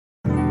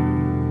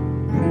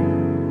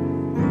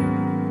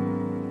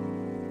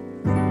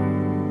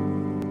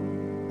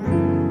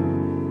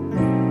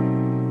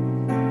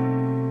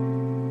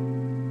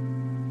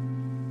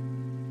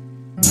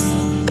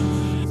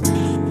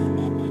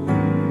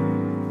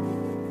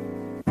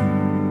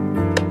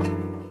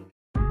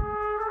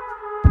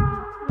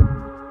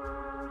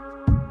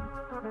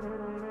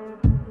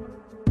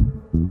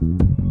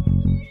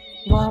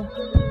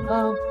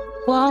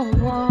Hey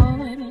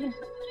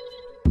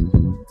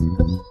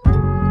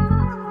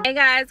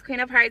guys, Queen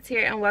of Hearts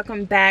here, and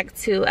welcome back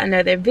to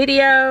another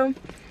video.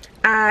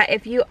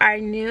 If you are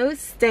new,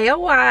 stay a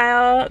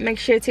while. Make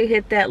sure to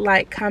hit that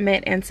like,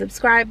 comment, and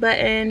subscribe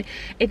button.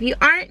 If you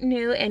aren't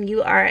new and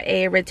you are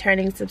a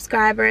returning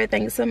subscriber,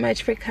 thanks so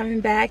much for coming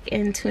back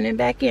and tuning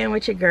back in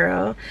with your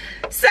girl.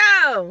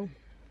 So,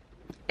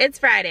 it's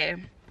Friday.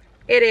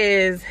 It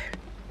is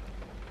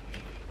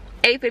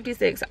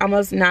 8:56,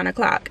 almost 9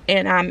 o'clock,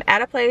 and I'm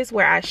at a place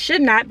where I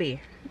should not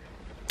be.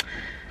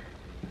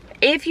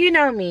 If you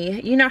know me,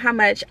 you know how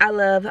much I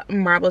love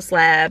marble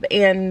slab,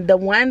 and the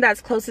one that's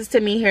closest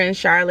to me here in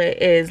Charlotte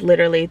is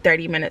literally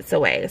 30 minutes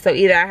away. So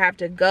either I have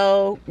to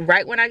go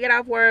right when I get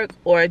off work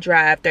or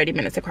drive 30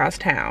 minutes across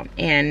town,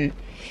 and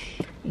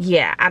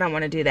yeah, I don't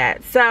want to do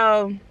that.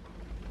 So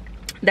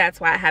that's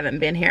why I haven't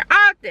been here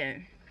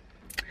often.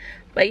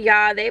 But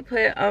y'all, they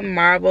put a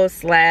marble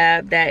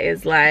slab that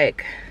is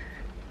like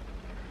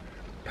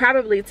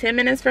probably 10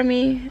 minutes from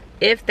me,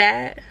 if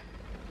that.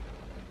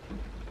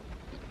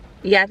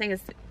 Yeah, I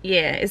think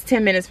it's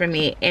 10 minutes from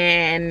me,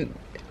 and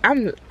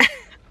I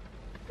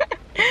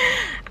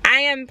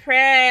am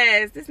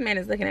pressed. This man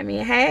is looking at me.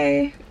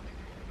 Hey,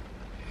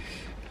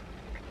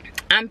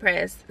 I'm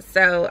pressed.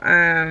 So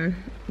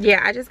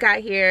yeah, I just got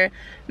here.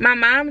 My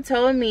mom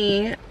told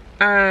me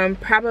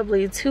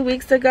probably 2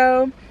 weeks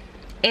ago,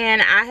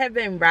 and I have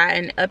been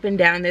riding up and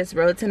down this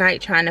road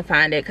tonight trying to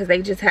find it, because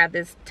they just have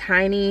this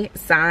tiny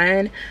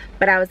sign,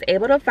 but I was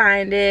able to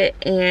find it,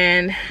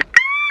 and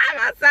I'm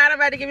outside. I'm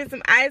about to give me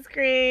some ice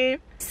cream.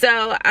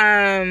 So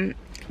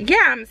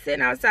yeah, I'm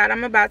sitting outside.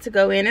 I'm about to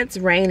go in. It's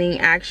raining,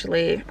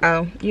 actually.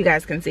 Oh, you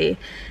guys can see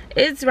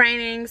it's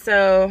raining.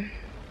 So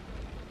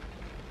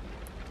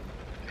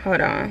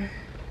hold on.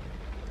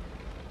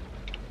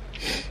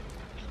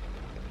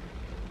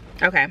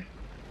 Okay,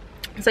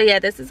 so yeah,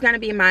 this is gonna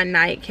be my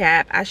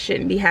nightcap. I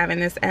shouldn't be having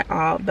this at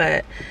all,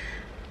 but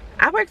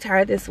I worked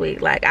hard this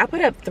week. Like, I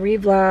put up 3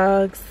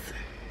 vlogs.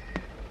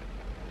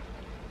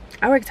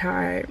 I worked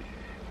hard.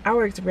 I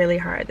worked really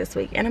hard this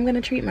week, and I'm gonna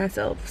treat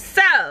myself.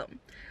 So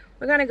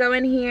we're gonna go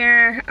in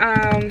here.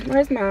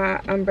 Where's my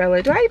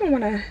umbrella? Do I even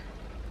want to?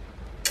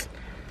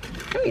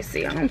 Let me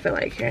see. I don't feel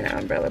like carrying an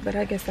umbrella, but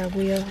I guess I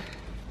will.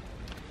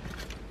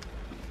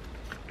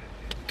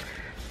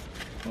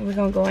 We're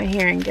gonna go in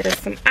here and get us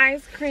some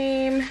ice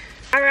cream.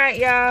 All right,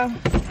 y'all,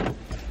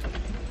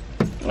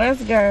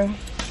 let's go.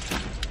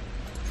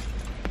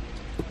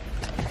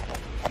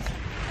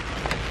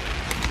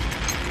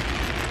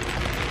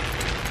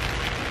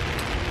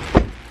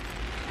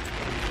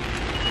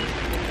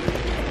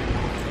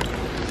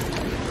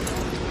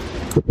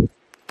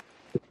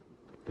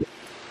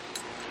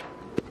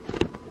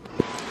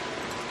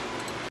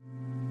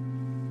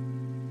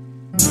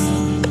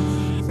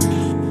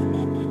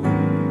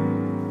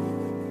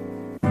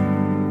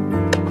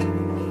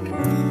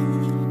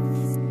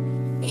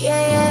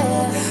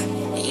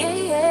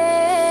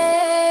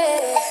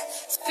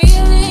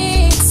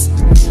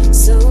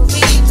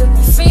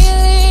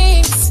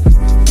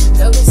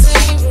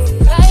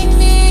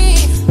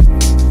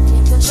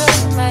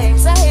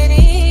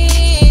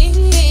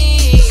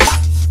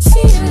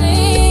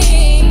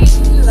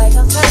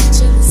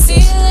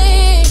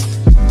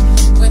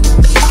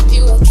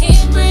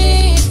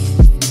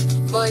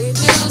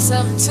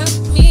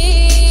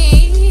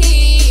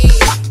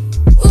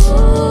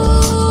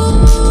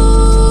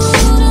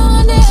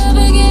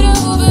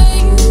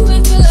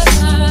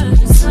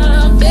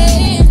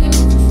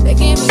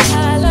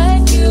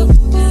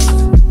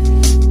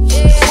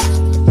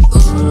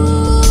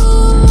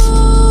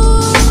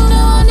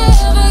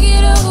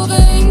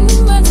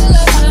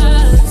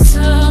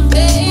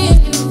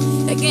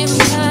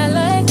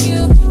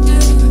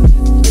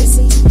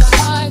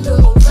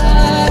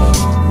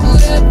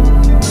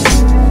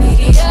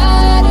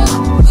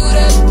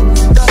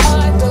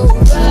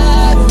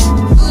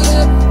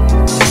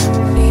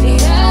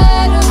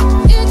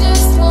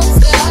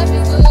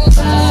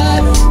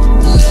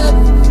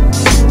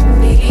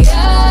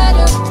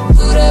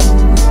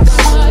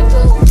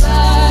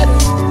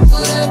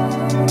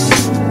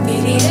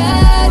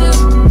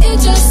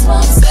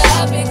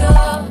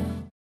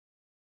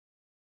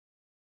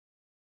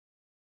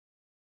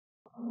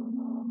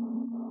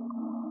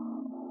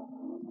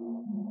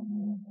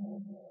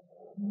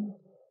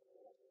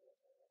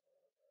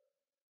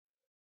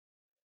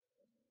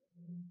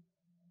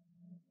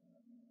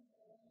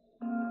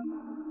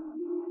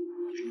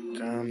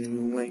 Down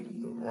in the lake,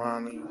 the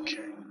Ronnie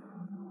King.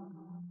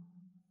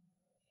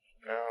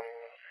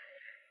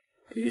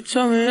 You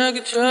told me I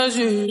could trust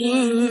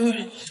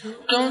you,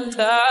 don't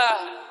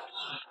lie.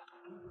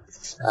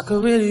 I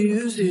could really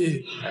use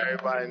it.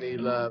 Everybody need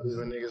love,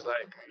 even niggas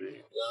like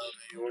me.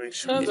 You ain't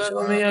sure. You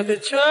told me I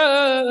could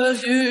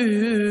trust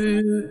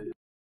you.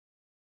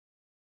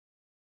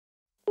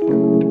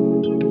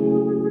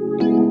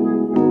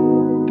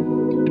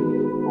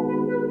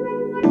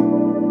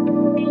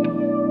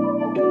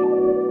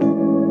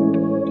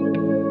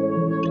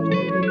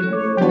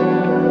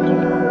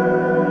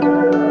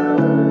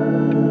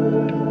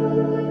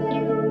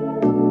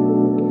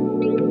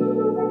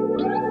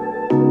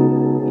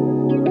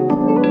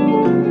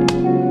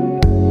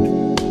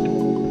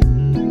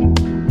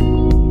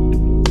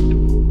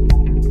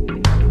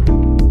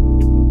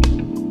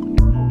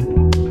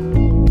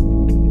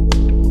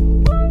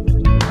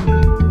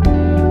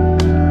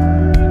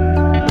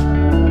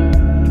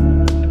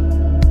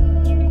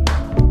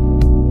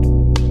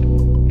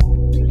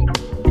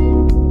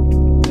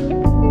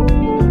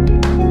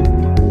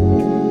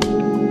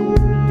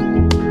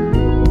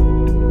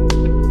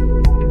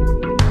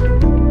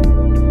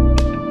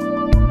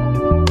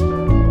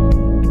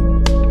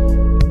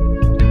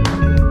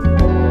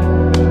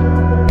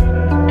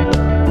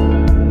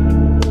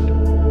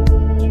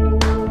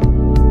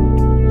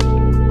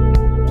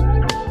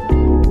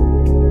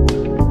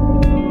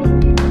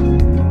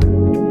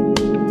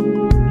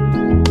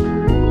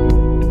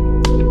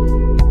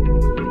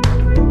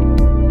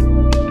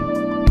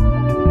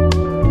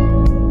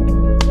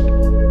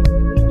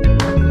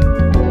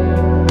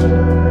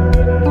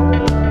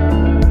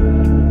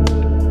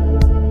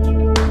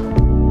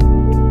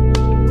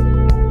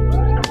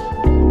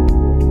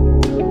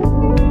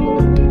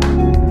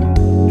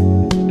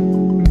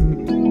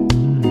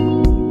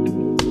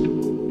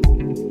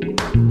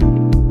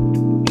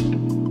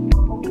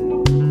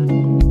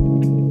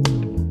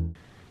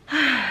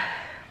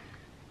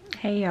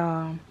 Hey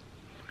y'all,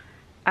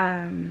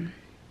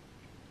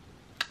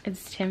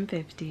 it's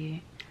 10:50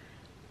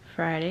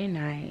 Friday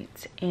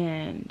night,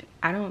 and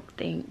I don't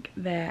think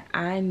that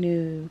I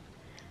knew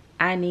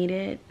I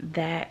needed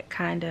that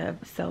kind of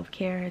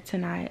self-care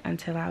tonight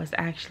until I was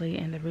actually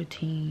in the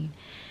routine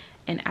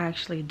and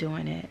actually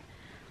doing it.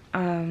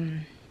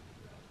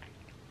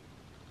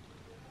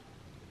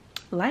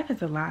 Life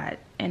is a lot,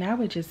 and I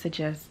would just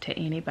suggest to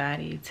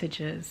anybody to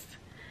just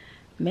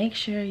make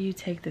sure you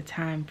take the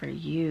time for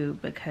you,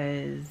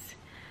 because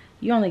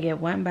you only get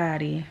one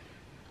body.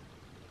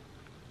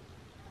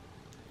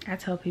 I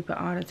tell people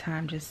all the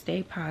time, just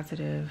stay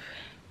positive,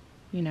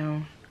 you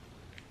know.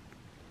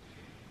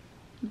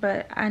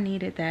 But I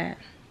needed that.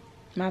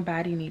 My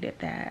body needed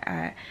that.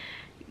 I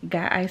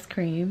got ice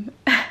cream,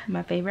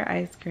 my favorite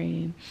ice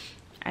cream.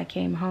 I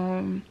came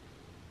home,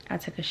 I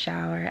took a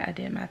shower, I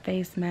did my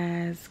face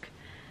mask,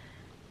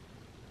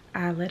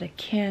 I lit a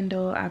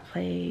candle, I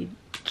played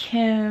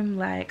Kim,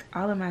 like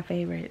all of my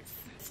favorites,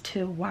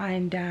 to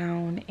wind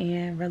down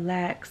and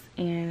relax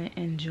and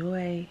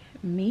enjoy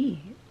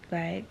me.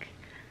 Like,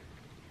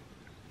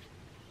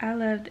 I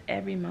loved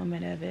every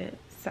moment of it.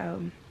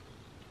 So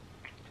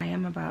I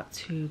am about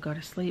to go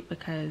to sleep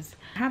because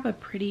I have a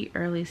pretty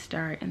early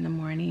start in the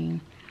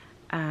morning.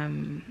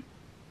 I'm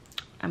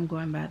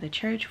going by the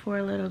church for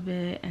a little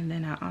bit, and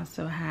then I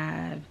also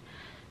have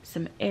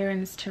some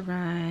errands to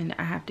run.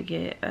 I have to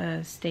get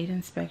a state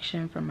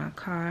inspection for my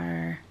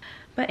car.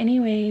 But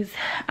anyways,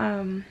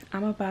 I'm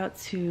about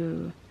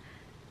to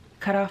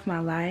cut off my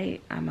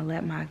light. I'm gonna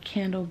let my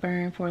candle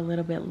burn for a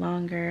little bit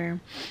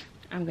longer.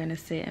 I'm gonna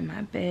sit in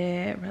my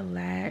bed,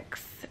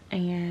 relax,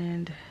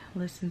 and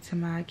listen to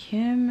my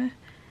Kim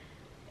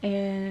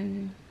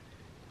and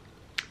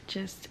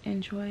just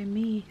enjoy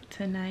me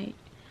tonight.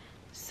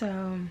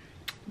 So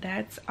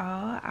that's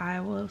all.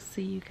 I will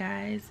see you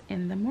guys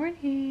in the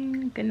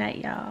morning. Good night,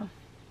 y'all.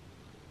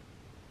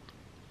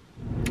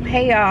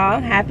 Hey y'all,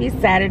 happy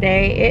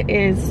Saturday. It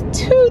is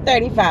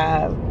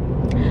 2:35,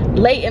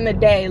 late in the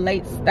day,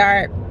 late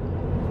start.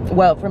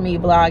 Well, for me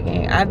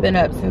vlogging, I've been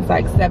up since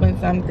like 7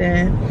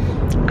 something.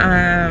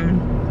 I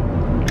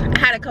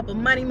had a couple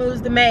money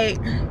moves to make.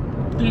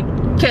 You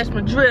catch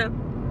my drift,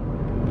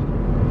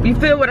 you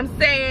feel what I'm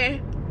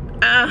saying?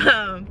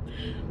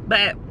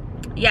 But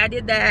yeah, I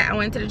did that. I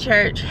went to the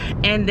church,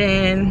 and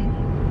then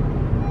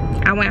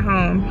I went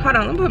home. Hold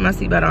on, let me put my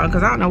seatbelt on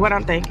because I don't know what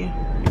I'm thinking.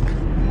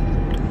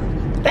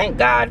 Thank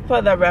God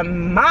for the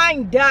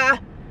reminder.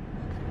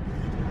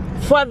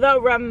 For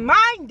the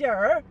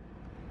reminder.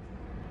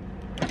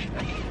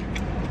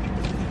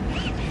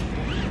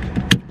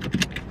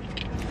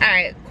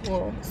 Alright,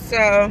 cool.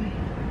 So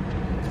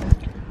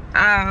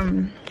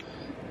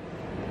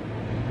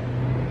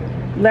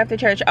left the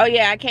church. Oh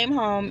yeah, I came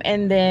home,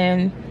 and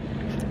then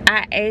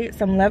I ate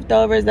some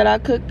leftovers that I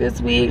cooked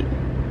this week,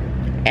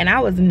 and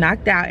I was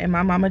knocked out in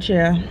my mama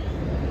chair.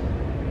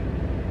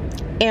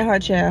 In her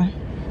chair.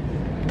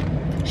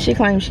 She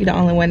claims she the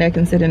only one that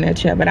can sit in that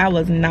chair, but I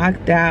was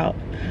knocked out.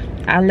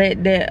 I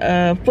let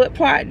that foot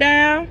part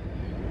down.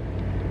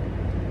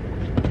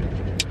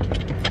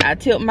 I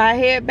tilt my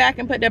head back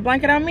and put that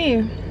blanket on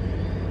me.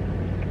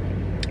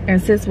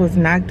 And sis was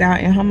knocked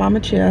out in her mama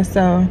chair.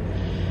 So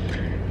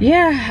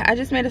yeah, I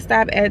just made a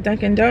stop at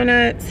Dunkin'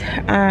 Donuts.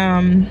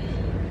 I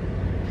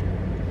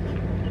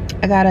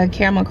got a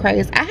caramel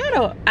craze.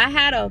 I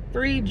had a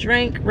free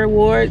drink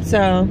reward,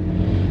 so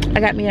I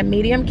got me a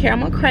medium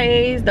caramel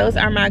craze. Those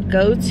are my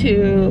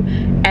go-to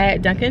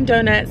at Dunkin'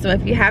 Donuts. So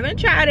if you haven't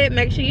tried it,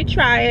 make sure you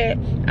try it.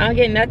 I don't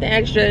get nothing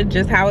extra,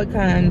 just how it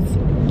comes.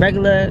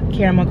 Regular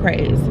caramel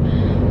craze.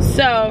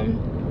 So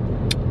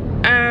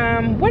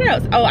what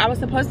else? Oh, I was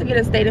supposed to get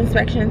a state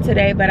inspection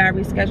today, but I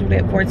rescheduled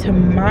it for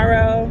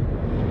tomorrow.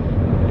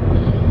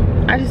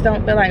 I just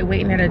don't feel like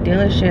waiting at a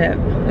dealership.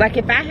 Like,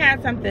 if I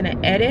had something to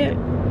edit,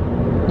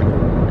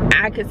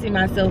 I could see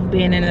myself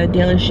being in a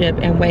dealership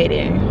and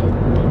waiting.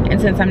 And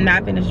since I'm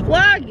not finished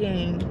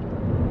vlogging,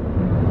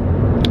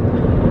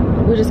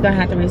 we're just gonna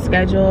have to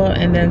reschedule.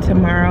 And then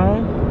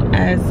tomorrow,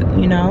 as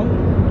you know,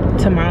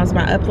 tomorrow's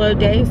my upload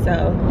day,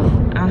 so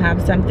I'll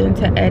have something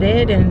to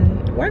edit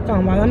and work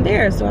on while I'm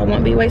there, so I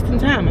won't be wasting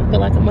time. I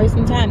feel like I'm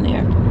wasting time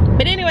there.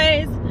 But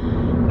anyways,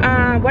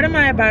 what am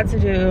I about to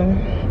do?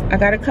 I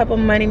got a couple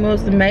money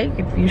moves to make.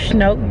 If you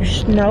know,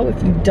 you know.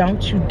 If you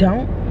don't, you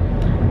don't.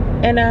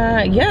 And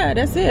yeah,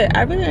 that's it.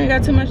 I really ain't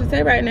got too much to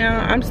say right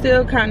now. I'm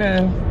still kind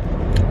of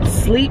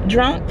sleep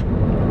drunk.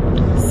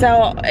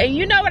 So, and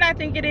you know what I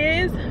think it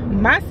is?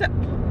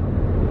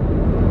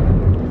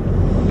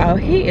 Oh,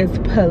 he is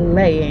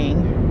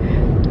playing.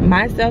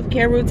 My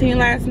self-care routine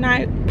last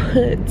night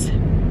put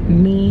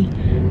me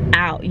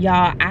out,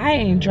 y'all. I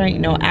ain't drank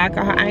no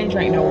alcohol, I ain't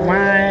drank no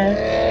wine.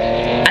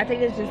 I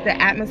think it's just the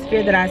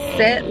atmosphere that I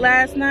set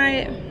last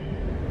night.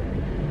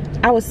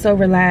 I was so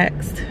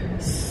relaxed,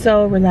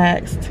 so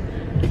relaxed.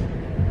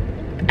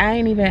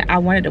 I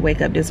wanted to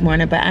wake up this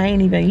morning, but I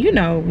ain't even, you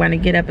know, want to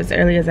get up as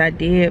early as I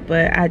did,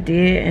 but I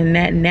did. And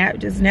that nap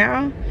just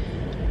now,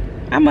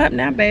 I'm up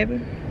now,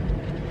 baby.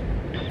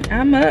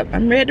 I'm up,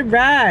 I'm ready to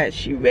ride.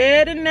 She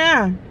ready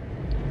now.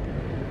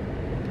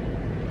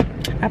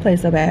 I play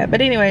so bad.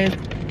 But anyways,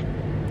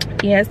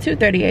 yeah, it's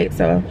 2:38,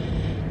 so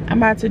I'm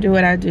about to do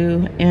what I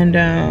do, and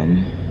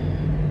I'm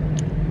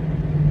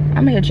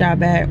gonna hit y'all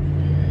back.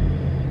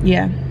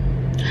 Yeah.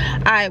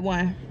 Alright,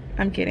 one.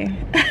 I'm kidding.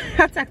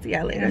 I'll talk to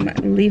y'all later.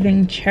 I'm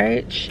leaving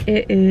church.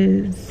 It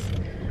is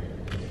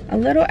a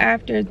little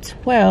after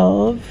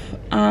 12.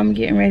 I'm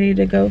getting ready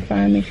to go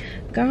find me.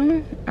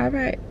 Go?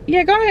 Alright.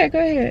 Yeah, go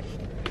ahead.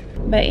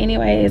 But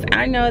anyways,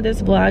 I know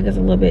this vlog is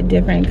a little bit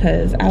different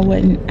because I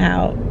wasn't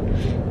out.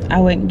 I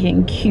wasn't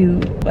getting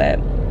cute, but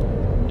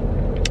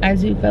I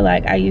do feel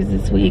like I used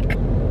this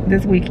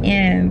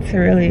weekend to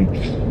really,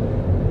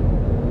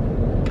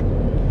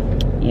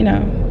 you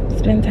know,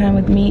 spend time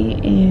with me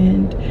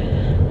and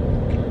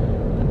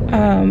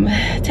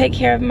take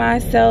care of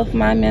myself,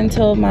 my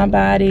mental, my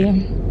body.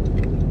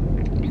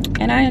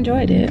 And I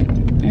enjoyed it,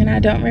 and I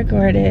don't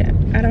regret it.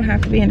 I don't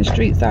have to be in the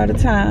streets all the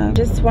time.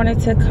 Just wanted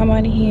to come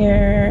on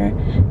here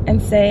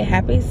and say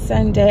happy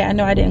Sunday. I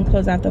know I didn't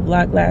close out the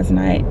vlog last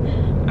night.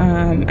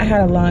 I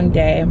had a long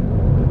day,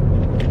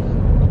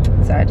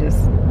 so I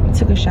just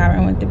took a shower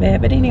and went to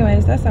bed. But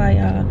anyways, that's all,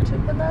 y'all.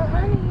 Tupelo,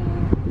 honey.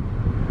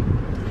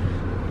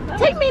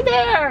 Take me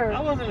there.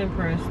 I wasn't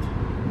impressed.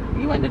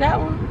 You went to that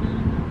one?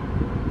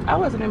 I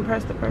wasn't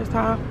impressed the first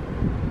time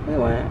we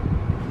went.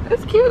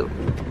 It's cute.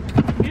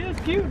 Yeah,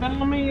 it's cute. That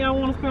don't mean I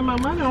want to spend my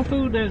money on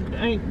food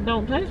that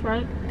don't taste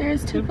right.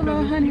 There's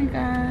Tupelo honey,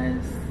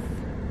 guys.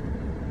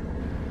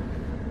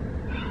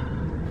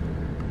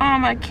 Oh,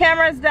 my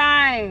camera's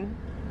dying.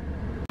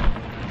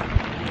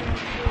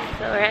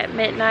 So we're at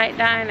Midnight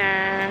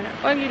Diner.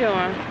 What are you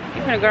doing?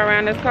 You gonna go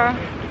around this car?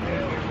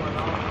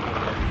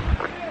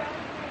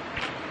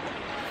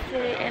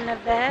 Sit in the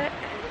back.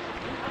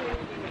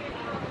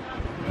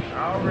 I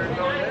already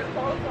know that.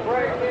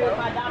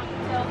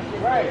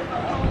 Right.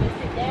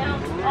 Sit down.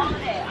 All of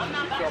that. I'm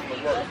not about to be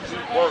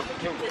work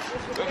too.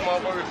 This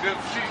motherfucker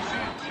just she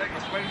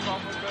taking space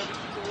off of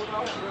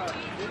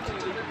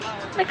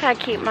that. Look how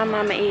cute my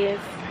mama is.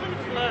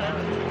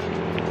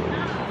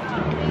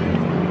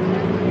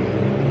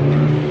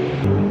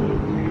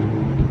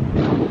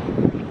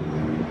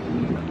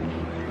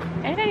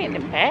 It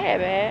ain't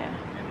bad.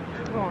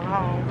 Going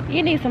home.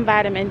 You need some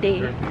vitamin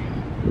D.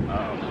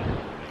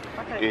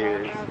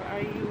 Yes.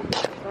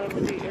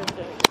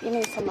 You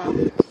need some more.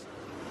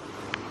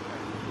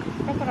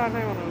 That's what I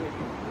know.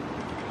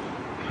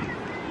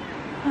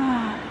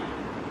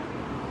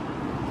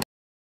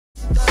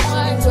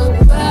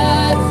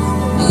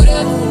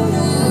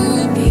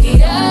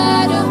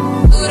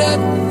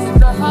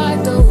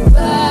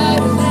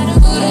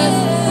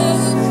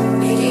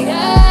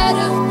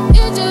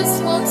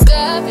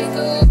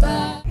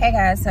 Hey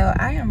guys, so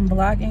I am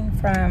vlogging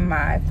from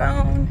my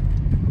phone.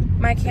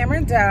 My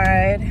camera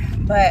died,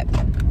 but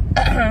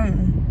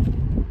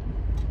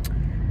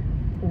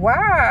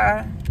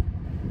why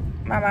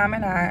my mom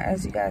and I,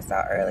 as you guys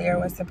saw earlier,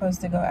 was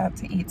supposed to go out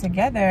to eat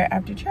together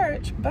after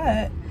church,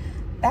 but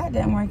that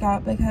didn't work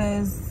out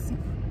because,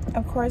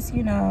 of course,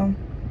 you know,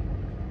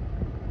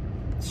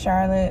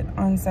 Charlotte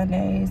on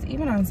Sundays,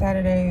 even on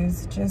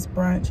Saturdays, just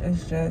brunch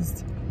is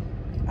just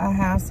a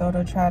hassle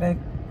to try to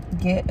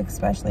get,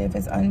 especially if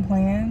it's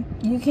unplanned.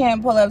 You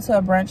can't pull up to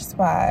a brunch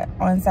spot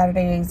on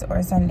Saturdays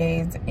or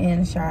Sundays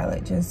in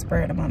Charlotte just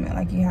spur of the moment.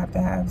 Like, you have to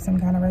have some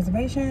kind of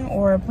reservation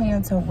or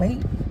plan to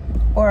wait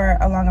for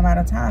a long amount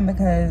of time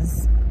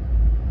because,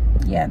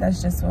 yeah, that's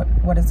just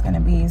what it's gonna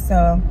be.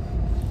 So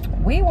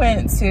we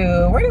went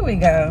to, where did we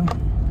go?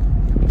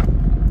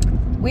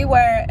 We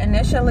were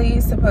initially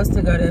supposed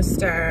to go to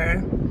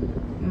Stir.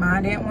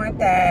 Mom didn't want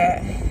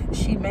that.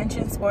 She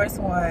mentioned Sports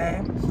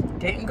One,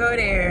 didn't go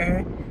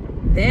there.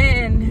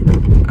 Then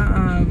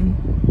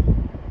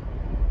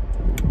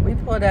we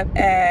pulled up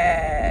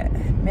at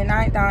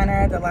Midnight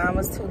Diner. The line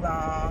was too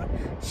long.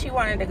 She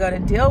wanted to go to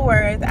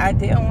Dilworth. I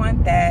didn't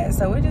want that,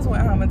 so we just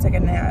went home and took a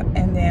nap,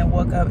 and then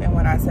woke up and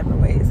went our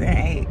separate ways and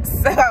ate.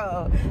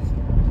 So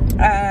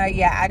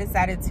yeah, I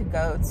decided to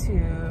go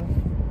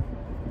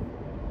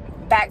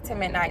back to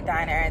Midnight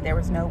Diner. There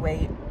was no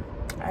wait.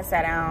 I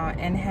sat down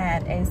and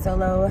had a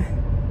solo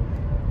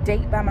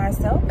date by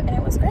myself, and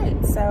it was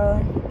great.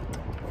 So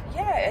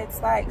yeah,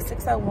 it's like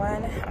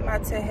 6:01. I'm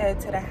about to head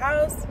to the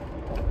house.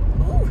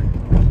 Ooh.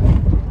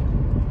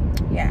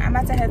 Yeah, I'm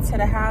about to head to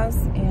the house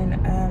and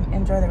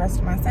enjoy the rest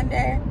of my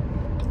Sunday.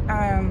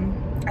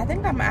 I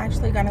think I'm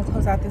actually gonna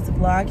close out this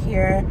vlog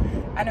here.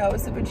 I know it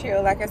was super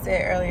chill, like I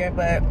said earlier,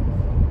 but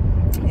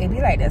it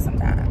be like that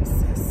sometimes.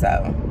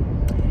 So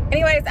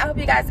anyways, I hope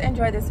you guys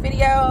enjoyed this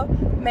video.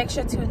 Make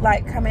sure to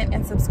like, comment,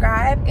 and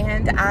subscribe,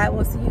 and I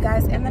will see you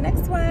guys in the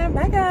next one.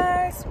 Bye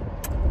guys.